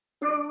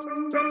Regressing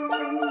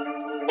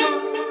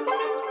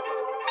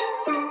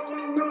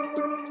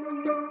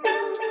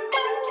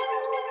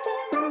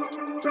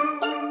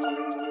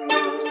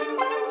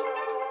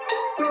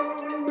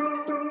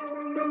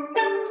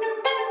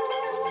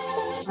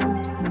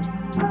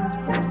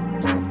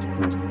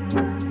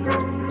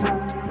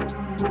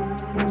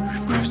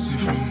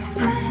from my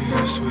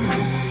previous way.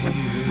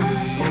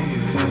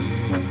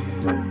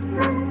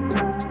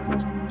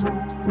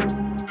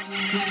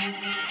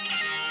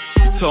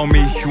 You told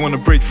me you wanna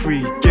break free,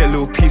 get a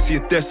little piece of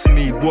your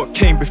destiny. What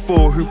came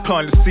before, who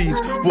planted the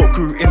seeds, what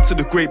grew into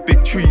the great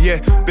big tree. Yeah,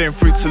 bearing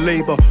fruit to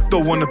labor.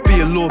 Don't wanna be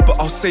a lord, but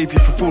I'll save you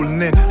from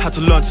falling in. Had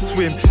to learn to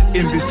swim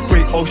in this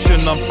great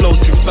ocean. I'm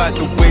floating, fight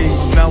the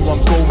waves. Now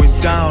I'm going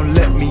down.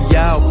 Let me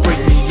out, break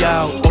me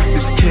out of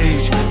this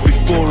cage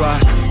before I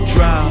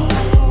drown.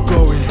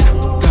 Going down.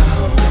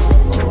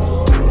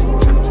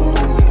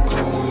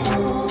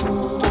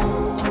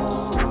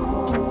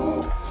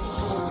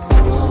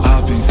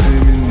 I've been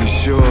swimming these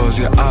shores,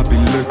 yeah, I've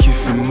been looking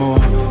for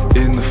more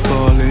in the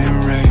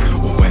falling rain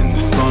or when the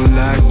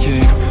sunlight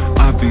came.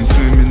 I've been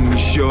swimming these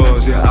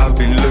shores, yeah, I've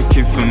been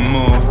looking for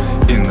more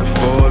in the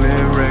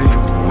falling rain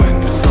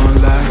when the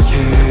sunlight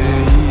came.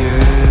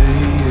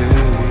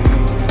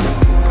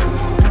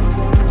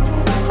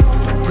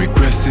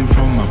 Regressing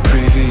from my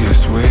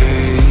previous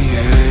way.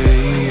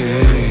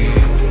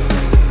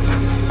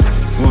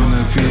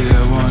 Wanna be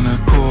there, wanna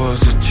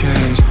cause a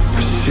change,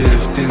 a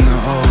shift in the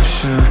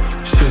ocean,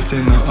 shift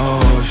in the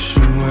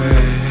ocean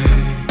way.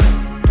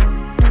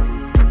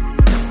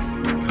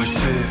 A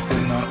shift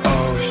in the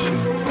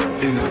ocean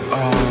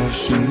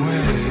way.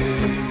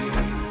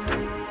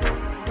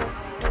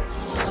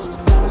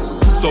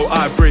 So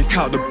I break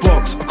out the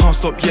box, I can't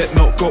stop yet,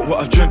 not got what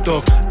I dreamt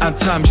of. And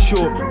time's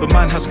short, but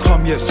mine hasn't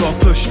come yet, so I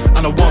push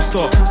and I won't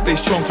stop. Stay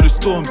strong for the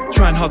storms,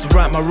 trying hard to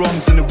right my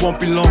wrongs, and it won't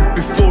be long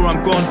before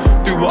I'm gone.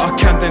 Do what I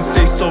can, then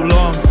say so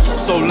long,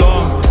 so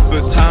long.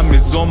 But time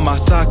is on my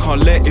side,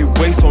 can't let it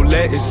waste, so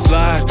let it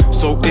slide.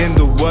 So in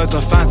the words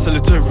I find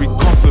solitary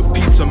comfort,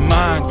 peace of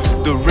mind.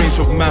 The range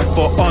of man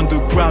for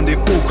underground, it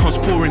all comes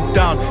pouring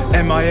down.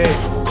 MIA,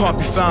 can't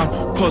be found,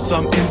 cause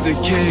I'm in the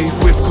cave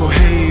with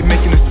Kohei,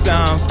 making a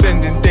sound,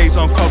 spending days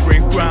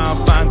uncovering ground.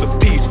 Find the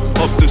peace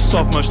of the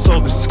submerged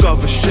soul,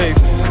 discover shape,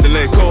 then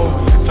let go.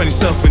 Find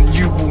yourself and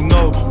you will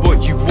know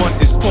what you want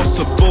is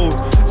possible.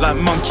 Like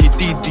Monkey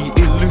D, the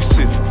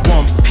elusive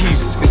One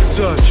Piece in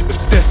search of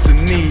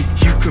destiny.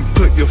 You can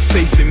put your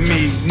faith in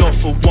me, not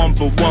for one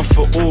but one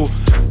for all.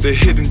 The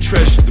hidden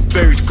treasure, the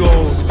buried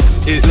gold,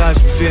 it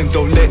lies within,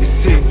 don't let it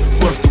sink.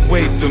 Worth the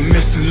wait, the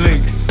missing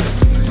link.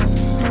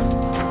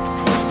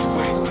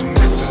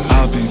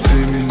 I've been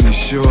swimming these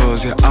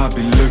shores, yeah, I've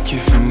been looking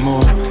for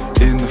more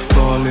in the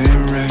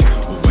falling rain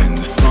or when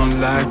the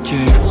sunlight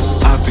came.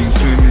 I've been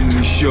swimming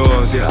these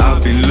shores, yeah,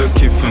 I've been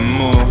looking for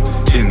more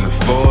in the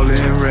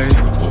falling rain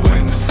or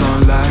when the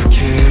sunlight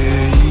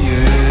came.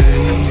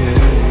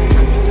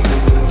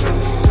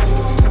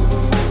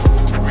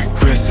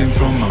 Regressing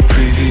from my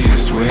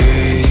previous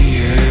way.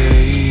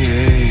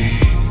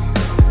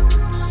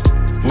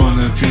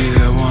 Wanna be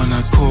there,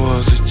 wanna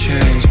cause a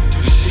change,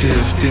 a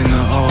shift in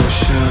the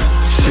ocean,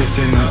 shift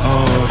in the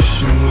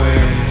ocean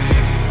way.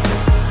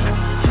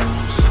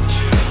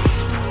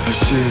 A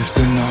shift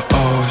in the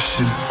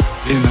ocean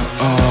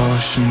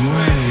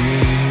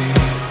way.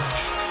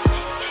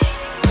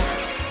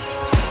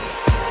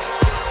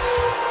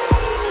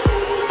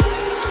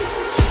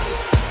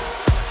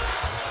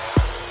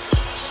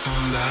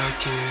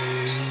 Sunlight,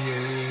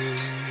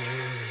 yeah.